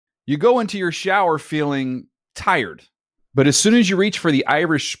You go into your shower feeling tired, but as soon as you reach for the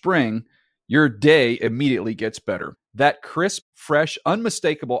Irish Spring, your day immediately gets better. That crisp, fresh,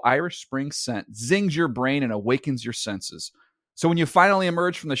 unmistakable Irish Spring scent zings your brain and awakens your senses. So when you finally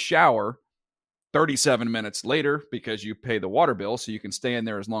emerge from the shower 37 minutes later, because you pay the water bill so you can stay in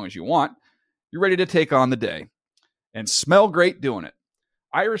there as long as you want, you're ready to take on the day and smell great doing it.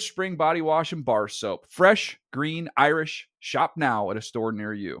 Irish Spring Body Wash and Bar Soap. Fresh, green, Irish. Shop now at a store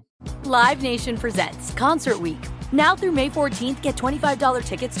near you. Live Nation presents Concert Week. Now through May 14th, get $25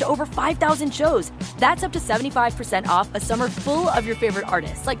 tickets to over 5,000 shows. That's up to 75% off a summer full of your favorite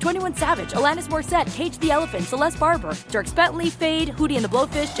artists like 21 Savage, Alanis Morissette, Cage the Elephant, Celeste Barber, Dierks Bentley, Fade, Hootie and the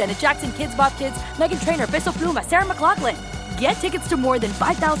Blowfish, Janet Jackson, Kids Bop Kids, Meghan Trainor, Bissell Pluma, Sarah McLachlan. Get tickets to more than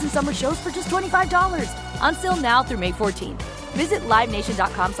 5,000 summer shows for just $25. On sale now through May 14th. Visit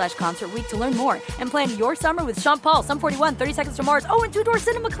LiveNation.com/Concert Week to learn more and plan your summer with Sean Paul, Sum 41, 30 Seconds to Mars, and Two Door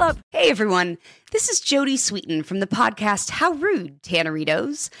Cinema Club. Hey everyone, this is Jodie Sweetin from the podcast How Rude,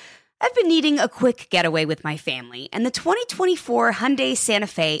 Tanneritos. I've been needing a quick getaway with my family, and the 2024 Hyundai Santa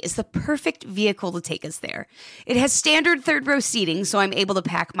Fe is the perfect vehicle to take us there. It has standard third-row seating, so I'm able to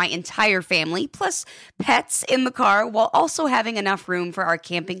pack my entire family, plus pets, in the car, while also having enough room for our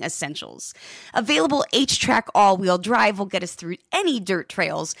camping essentials. Available H-Track all-wheel drive will get us through any dirt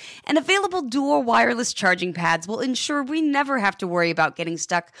trails, and available dual wireless charging pads will ensure we never have to worry about getting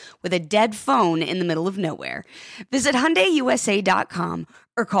stuck with a dead phone in the middle of nowhere. Visit HyundaiUSA.com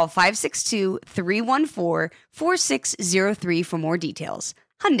or call 562-314-4603 for more details.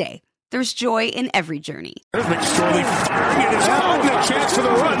 Hyundai, there's joy in every journey. There's McSorley firing it. It's out. A chance for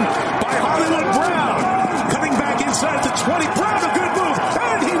the run by Hollywood Brown. Coming back inside the 20. Brown, a good move,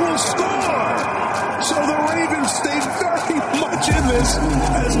 and he will score. So the Ravens stay very much in this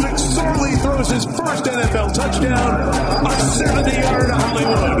as McSorley throws his first NFL touchdown, a 70-yard to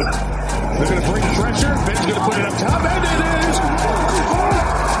Hollywood. They're going to bring pressure. Ben's going to put it up top, and it is.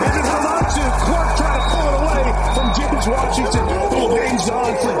 And it held on to Clark trying to pull it away from James Washington, who hangs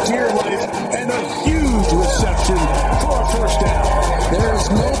on for dear life, and a huge reception for a first down. There's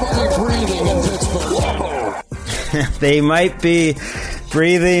nobody breathing in Pittsburgh. They might be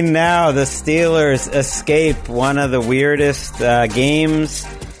breathing now. The Steelers escape one of the weirdest games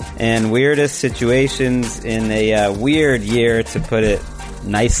and weirdest situations in a weird year, to put it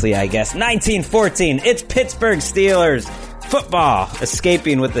nicely, I guess. 1914. It's Pittsburgh Steelers football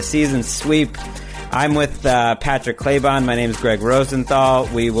escaping with the season sweep. I'm with Patrick Claybon. My name is Greg Rosenthal.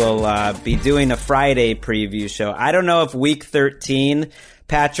 We will be doing a Friday preview show. I don't know if Week 13,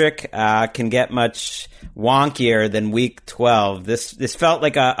 Patrick, can get much wonkier than Week 12. This felt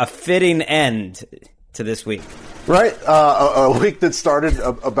like a fitting end to this week. Right. A week that started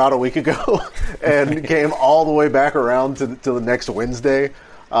about a week ago and came all the way back around to the next Wednesday,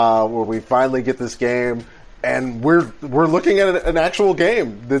 where we finally get this game. And we're looking at an actual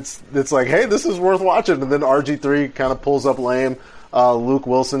game that's like, hey, this is worth watching. And then RG3 kind of pulls up lame. Luke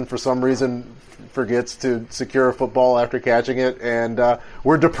Wilson, for some reason, forgets to secure a football after catching it. And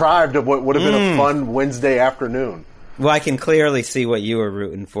we're deprived of what would have been a fun Wednesday afternoon. Well, I can clearly see what you were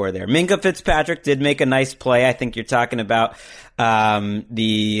rooting for there. Minkah Fitzpatrick did make a nice play. I think you're talking about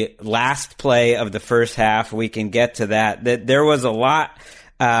the last play of the first half. We can get to that. There was a lot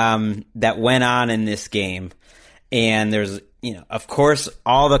that went on in this game. And there's, of course,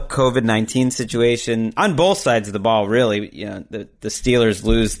 all the COVID-19 situation on both sides of the ball, really. The Steelers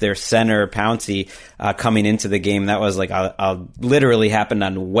lose their center, Pouncey, coming into the game. That was like literally happened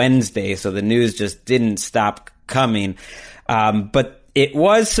on Wednesday, so the news just didn't stop coming. But it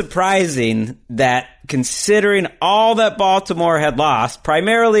was surprising that, considering all that Baltimore had lost,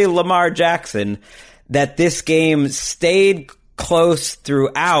 primarily Lamar Jackson, that this game stayed close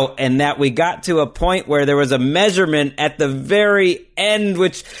throughout, and that we got to a point where there was a measurement at the very end,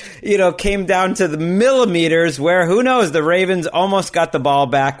 which, came down to the millimeters, where, who knows, the Ravens almost got the ball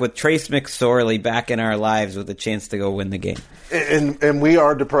back with Trace McSorley back in our lives with a chance to go win the game. And we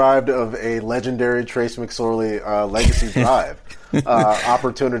are deprived of a legendary Trace McSorley legacy drive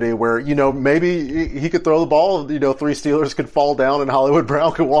opportunity where, maybe he could throw the ball, 3 Steelers could fall down and Hollywood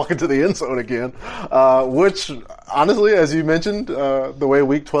Brown could walk into the end zone again, which, honestly, as you mentioned, the way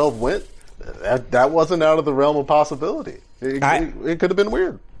Week 12 went, that wasn't out of the realm of possibility. It could have been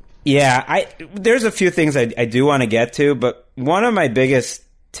weird. Yeah, there's a few things I do want to get to, but one of my biggest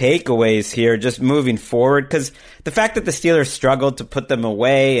takeaways here, just moving forward, because the fact that the Steelers struggled to put them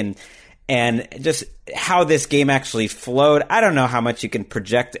away and just how this game actually flowed. I don't know how much you can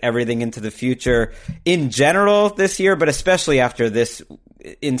project everything into the future in general this year, but especially after this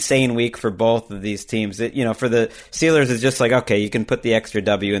insane week for both of these teams. For the Steelers, it's just like, okay, you can put the extra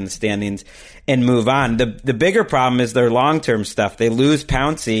W in the standings and move on. The bigger problem is their long-term stuff. They lose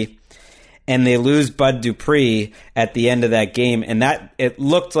Pouncey and they lose Bud Dupree at the end of that game, and that it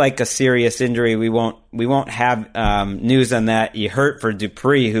looked like a serious injury. We won't have news on that. You hurt for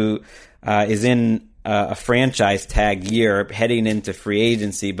Dupree, who is in a franchise tag year heading into free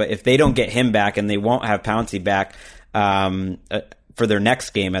agency. But if they don't get him back, and they won't have Pouncey back for their next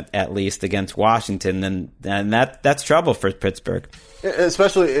game at least against Washington, then that's trouble for Pittsburgh.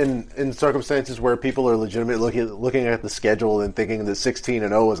 Especially in circumstances where people are legitimately looking at the schedule and thinking that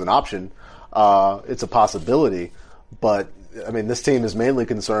 16-0 is an option. It's a possibility, but I mean, this team is mainly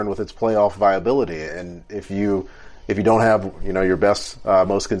concerned with its playoff viability. And if you don't have your best,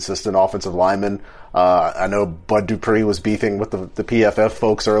 most consistent offensive lineman, I know Bud Dupree was beefing with the PFF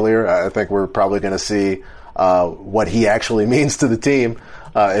folks earlier. I think we're probably going to see what he actually means to the team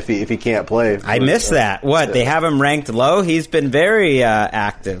if he can't play. I missed that. They have him ranked low? He's been very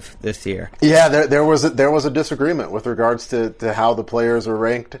active this year. Yeah, there was a disagreement with regards to how the players are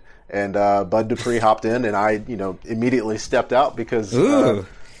ranked, and Bud Dupree hopped in, and I immediately stepped out because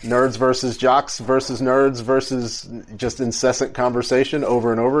nerds versus jocks versus nerds versus just incessant conversation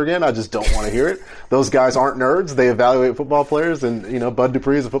over and over again. I just don't want to hear it. Those guys aren't nerds. They evaluate football players, and Bud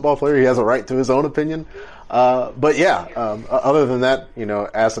Dupree is a football player. He has a right to his own opinion. But yeah, other than that,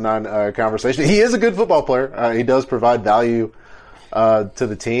 asinine conversation. He is a good football player. He does provide value to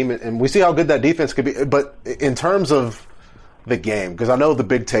the team, and we see how good that defense could be. But in terms of the game, because I know the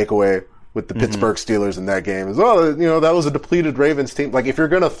big takeaway with the Pittsburgh Steelers in that game is, that was a depleted Ravens team. Like, if you're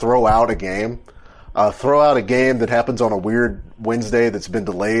going to throw out a game that happens on a weird Wednesday that's been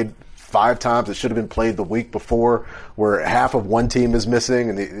delayed 5 times. It should have been played the week before, where half of one team is missing,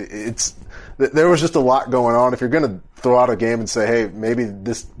 and there was just a lot going on. If you're going to throw out a game and say, hey, maybe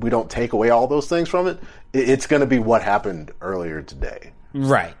we don't take away all those things from it, it's going to be what happened earlier today.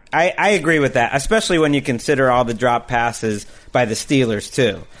 Right. I agree with that, especially when you consider all the drop passes by the Steelers,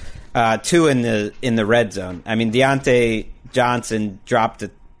 too. 2 in the red zone. I mean, Deontay Johnson dropped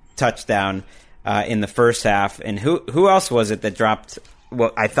a touchdown in the first half, and who else was it that dropped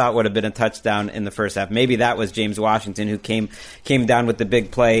what I thought would have been a touchdown in the first half? Maybe that was James Washington, who came down with the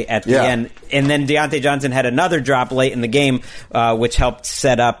big play at the end. And then Deontay Johnson had another drop late in the game, which helped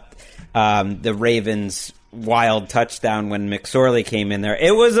set up the Ravens' wild touchdown when McSorley came in there.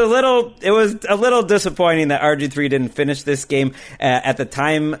 It was a little disappointing that RG3 didn't finish this game. At the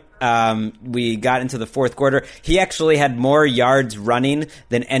time we got into the fourth quarter, he actually had more yards running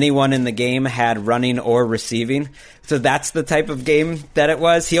than anyone in the game had running or receiving. So that's the type of game that it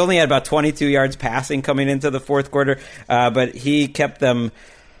was. He only had about 22 yards passing coming into the fourth quarter, but he kept them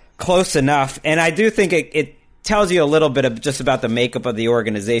close enough. And I do think it tells you a little bit of just about the makeup of the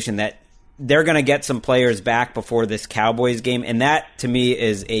organization, that they're going to get some players back before this Cowboys game, and that, to me,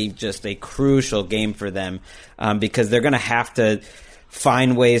 is just a crucial game for them, because they're going to have to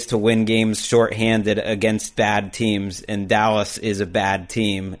find ways to win games shorthanded against bad teams, and Dallas is a bad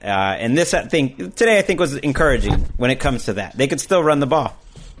team. And today I think was encouraging when it comes to that. They could still run the ball.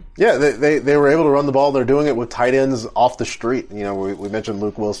 Yeah, they were able to run the ball. They're doing it with tight ends off the street. We mentioned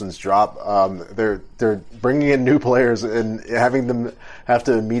Luke Wilson's drop. They're bringing in new players and having them have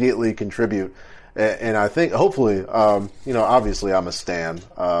to immediately contribute. And I think, hopefully, obviously I'm a stan.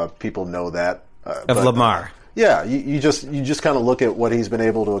 People know that. Of Lamar. Yeah, you just kind of look at what he's been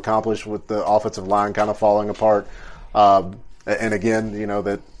able to accomplish with the offensive line kind of falling apart. And again,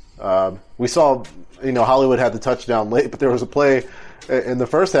 that we saw, Hollywood had the touchdown late, but there was a play in the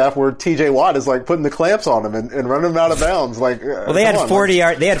first half where TJ Watt is like putting the clamps on him and running him out of bounds. Well, they had 40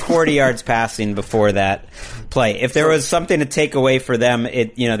 yards. They had 40 yards passing before that play. If there was something to take away for them,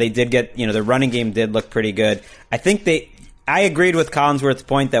 they did get, the running game did look pretty good. I think I agreed with Collinsworth's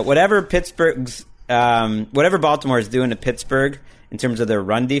point that whatever Baltimore is doing to Pittsburgh in terms of their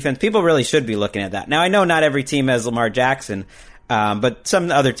run defense, people really should be looking at that. Now, I know not every team has Lamar Jackson, but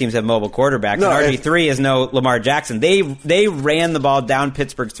some other teams have mobile quarterbacks. No, and RG3 is no Lamar Jackson. They ran the ball down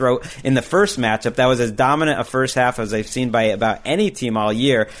Pittsburgh's throat in the first matchup. That was as dominant a first half as I've seen by about any team all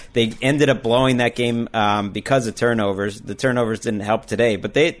year. They ended up blowing that game because of turnovers. The turnovers didn't help today,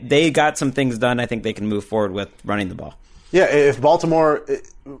 but they got some things done. I think they can move forward with running the ball. Yeah, if Baltimore,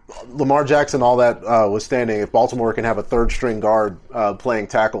 Lamar Jackson, all that was standing, if Baltimore can have a third-string guard playing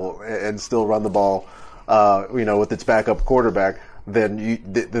tackle and still run the ball, with its backup quarterback, then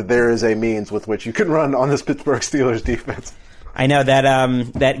there is a means with which you can run on this Pittsburgh Steelers defense. I know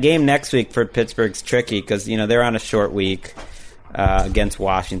that game next week for Pittsburgh's tricky because they're on a short week against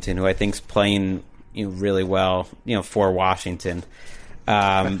Washington, who I think is playing really well for Washington.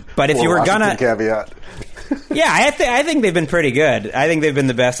 But if you were gonna caveat. Yeah, I think they've been pretty good. I think they've been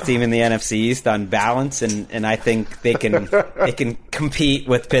the best team in the NFC East on balance, and I think they can compete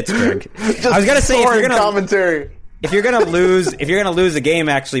with Pittsburgh. I was gonna say if you're gonna lose a game,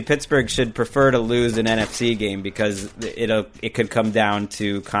 actually Pittsburgh should prefer to lose an NFC game because it could come down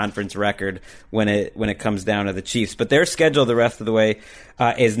to conference record when it comes down to the Chiefs. But their schedule the rest of the way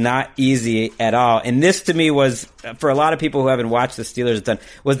is not easy at all. And this to me was, for a lot of people who haven't watched the Steelers a ton,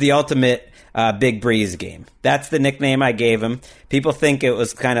 was the ultimate Big Breeze game. That's the nickname I gave him. People think it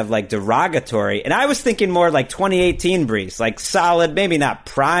was kind of like derogatory, and I was thinking more like 2018 Breeze, like solid, maybe not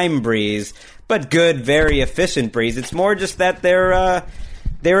prime Breeze, but good, very efficient Breeze. It's more just that they're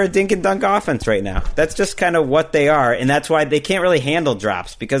a dink and dunk offense right now. That's just kind of what they are, and that's why they can't really handle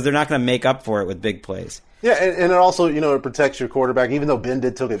drops because they're not going to make up for it with big plays. Yeah, and it also, it protects your quarterback, even though Ben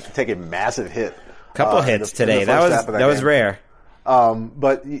did take a massive hit. Couple hits today. That was rare.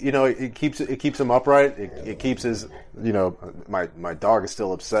 But it keeps him upright. It keeps his, my dog is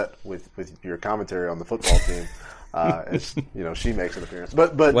still upset with your commentary on the football team. She makes an appearance.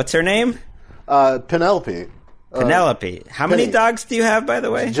 But what's her name? Penelope. Penelope. How many dogs do you have, by the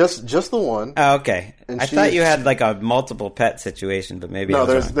way? Just the one. Oh, okay. I thought you had like a multiple pet situation, but maybe no.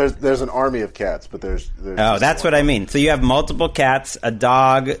 There's an army of cats, but there's oh, that's what I mean. So you have multiple cats, a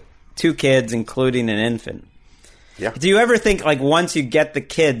dog, 2 kids, including an infant. Yeah. Do you ever think, like, once you get the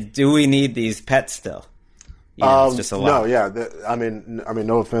kid, do we need these pets still? It's just a lot. No, yeah. I mean,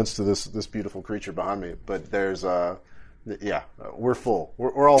 no offense to this beautiful creature behind me, but there's, we're full.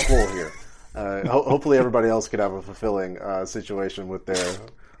 We're all full here. Hopefully, everybody else could have a fulfilling situation with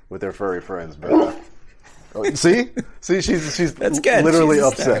their furry friends. But see, she's That's good. Literally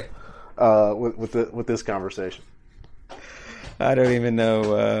upset with this conversation. I don't even know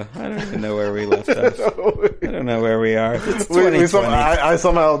where we left off. I don't know where we are. It's 2020. I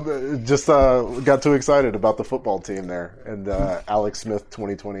somehow just got too excited about the football team there and Alex Smith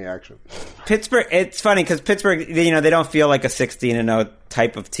 2020 action. Pittsburgh. It's funny because Pittsburgh, they don't feel like a 16-0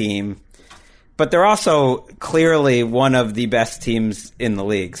 type of team, but they're also clearly one of the best teams in the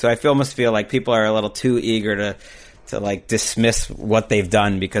league. So I almost feel like people are a little too eager to like dismiss what they've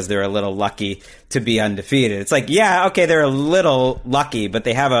done because they're a little lucky to be undefeated. It's like, yeah, okay, they're a little lucky, but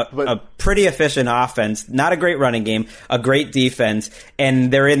they have a pretty efficient offense, not a great running game, a great defense,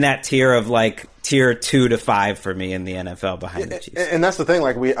 and they're in that tier of like tier 2 to 5 for me in the NFL behind the Chiefs. And that's the thing,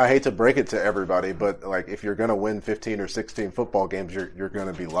 like I hate to break it to everybody, but like if you're going to win 15 or 16 football games, you're going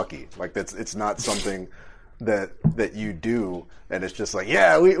to be lucky. Like it's not something that you do, and it's just like,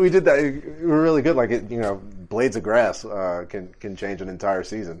 yeah, we did that. We're really good. Like blades of grass can change an entire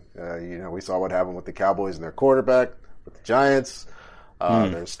season. We saw what happened with the Cowboys and their quarterback, with the Giants,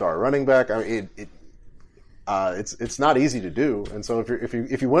 their star running back. I mean, it's not easy to do, and so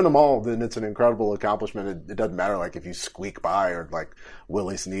if you win them all, then it's an incredible accomplishment. It doesn't matter like if you squeak by or like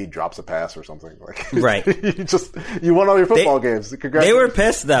Willie Snead drops a pass or something. Like right, you won all your football games. Congratulations. They were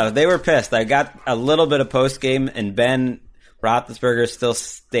pissed though. They were pissed. I got a little bit of post game, and Ben Roethlisberger is still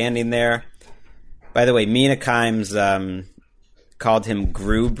standing there. By the way, Mina Kimes called him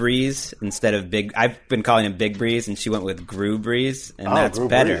Grew Breeze instead of Big. I've been calling him Big Breeze, and she went with Grew Breeze, and that's Grew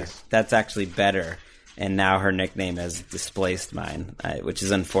better. Breeze. That's actually better. And now her nickname has displaced mine, which is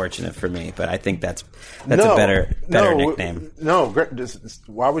unfortunate for me. But I think that's a better nickname. No,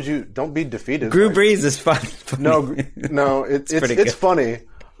 why would you? Don't be defeated. Grew Breeze is fun. No, it's funny,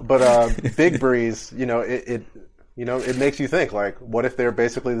 but Big Breeze, it makes you think like, what if they're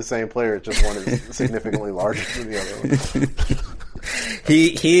basically the same player? Just one is significantly larger than the other one.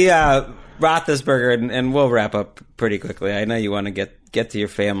 He Roethlisberger, and we'll wrap up pretty quickly. I know you want to get to your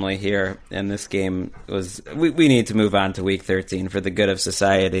family here, and this game was. We need to move on to Week 13 for the good of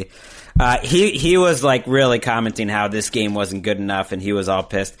society. He was like really commenting how this game wasn't good enough, and he was all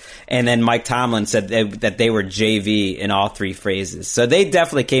pissed. And then Mike Tomlin said that they were JV in all 3 phrases. So they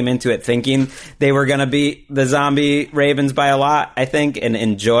definitely came into it thinking they were going to beat the zombie Ravens by a lot, I think, and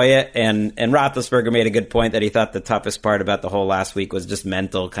enjoy it. And Roethlisberger made a good point that he thought the toughest part about the whole last week was just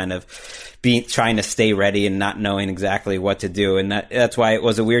mental, kind of trying to stay ready and not knowing exactly what to do. And that's why it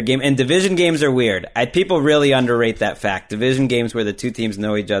was a weird game. And division games are weird. People really underrate that fact. Division games where the 2 teams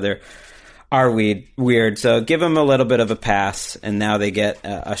know each other are weird. So give them a little bit of a pass, and now they get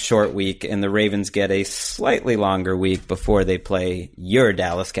a short week, and the Ravens get a slightly longer week before they play your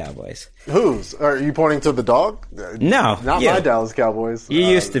Dallas Cowboys. Whose? Are you pointing to the dog? No. Not my Dallas Cowboys. You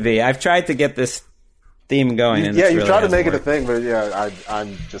used to be. I've tried to get this theme going. And you really tried to make worked. it a thing, but yeah,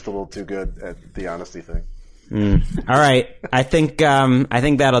 I'm just a little too good at the honesty thing. All right. I think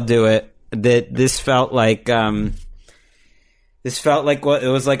that'll do it. This felt like... This felt like it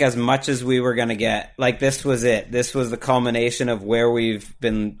was like as much as we were going to get. Like this was it. This was the culmination of where we've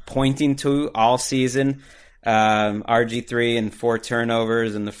been pointing to all season. RG3 and 4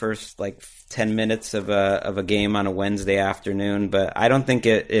 turnovers in the first 10 minutes of a game on a Wednesday afternoon. But I don't think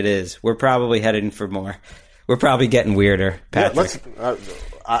it is. We're probably heading for more. We're probably getting weirder, Patrick. Yeah,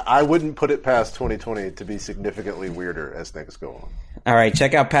 I wouldn't put it past 2020 to be significantly weirder as things go on. All right,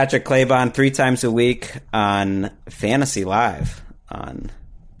 check out Patrick Claybon 3 times a week on Fantasy Live on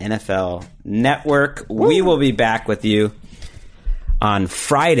NFL Network. Woo! We will be back with you on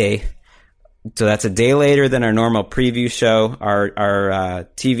Friday. So that's a day later than our normal preview show. Our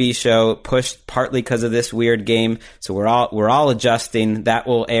TV show pushed partly because of this weird game. So we're all adjusting. That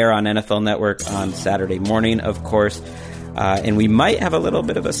will air on NFL Network on Saturday morning, of course. And we might have a little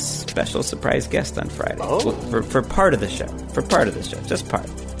bit of a special surprise guest on Friday for part of the show. For part of the show, just part.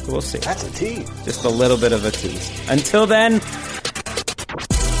 We'll see. That's a tease. Just a little bit of a tease. Until then,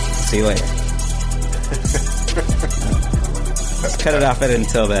 see you later. Let's cut it off at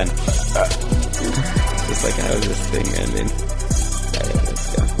until then. Just like how this thing ending. All right,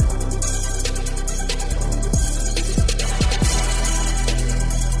 let's go.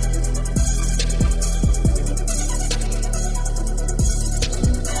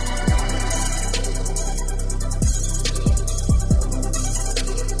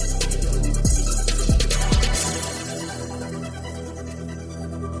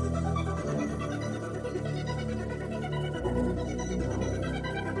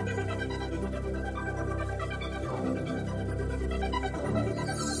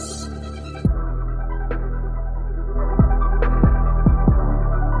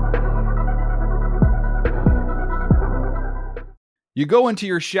 You go into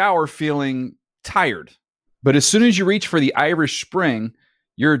your shower feeling tired, but as soon as you reach for the Irish Spring,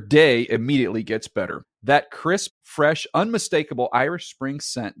 your day immediately gets better. That crisp, fresh, unmistakable Irish Spring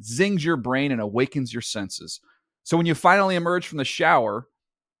scent zings your brain and awakens your senses. So when you finally emerge from the shower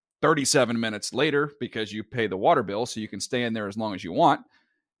 37 minutes later, because you pay the water bill so you can stay in there as long as you want,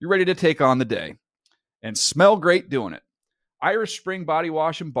 you're ready to take on the day and smell great doing it. Irish Spring Body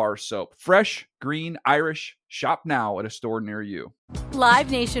Wash and Bar Soap. Fresh, green, Irish. Shop now at a store near you. Live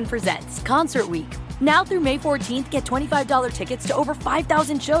Nation presents Concert Week. Now through May 14th, get $25 tickets to over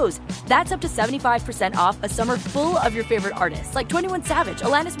 5,000 shows. That's up to 75% off a summer full of your favorite artists like 21 Savage,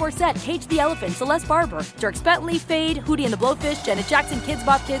 Alanis Morissette, Cage the Elephant, Celeste Barber, Dierks Bentley, Fade, Hootie and the Blowfish, Janet Jackson, Kidz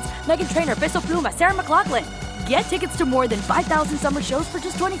Bop Kids, Meghan Trainor, Peso Pluma, Sarah McLachlan. Get tickets to more than 5,000 summer shows for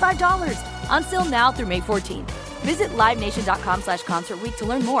just $25. On sale now through May 14th. Visit LiveNation.com/Concert Week to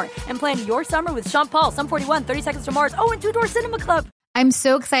learn more and plan your summer with Sean Paul, Sum 41, 30 Seconds to Mars, and Two Door Cinema Club. I'm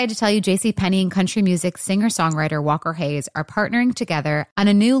so excited to tell you JCPenney and country music singer-songwriter Walker Hayes are partnering together on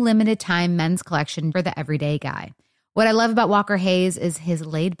a new limited-time men's collection for the everyday guy. What I love about Walker Hayes is his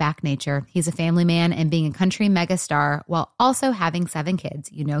laid-back nature. He's a family man, and being a country megastar while also having 7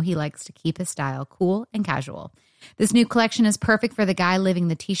 kids, you know he likes to keep his style cool and casual. This new collection is perfect for the guy living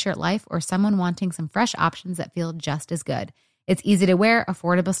the t-shirt life or someone wanting some fresh options that feel just as good. It's easy to wear,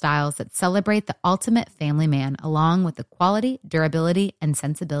 affordable styles that celebrate the ultimate family man, along with the quality, durability, and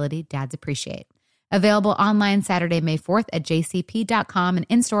sensibility dads appreciate. Available online Saturday, May 4th at jcp.com and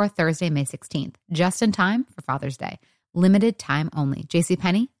in-store Thursday, May 16th. Just in time for Father's Day. Limited time only.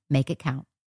 JCPenney, make it count.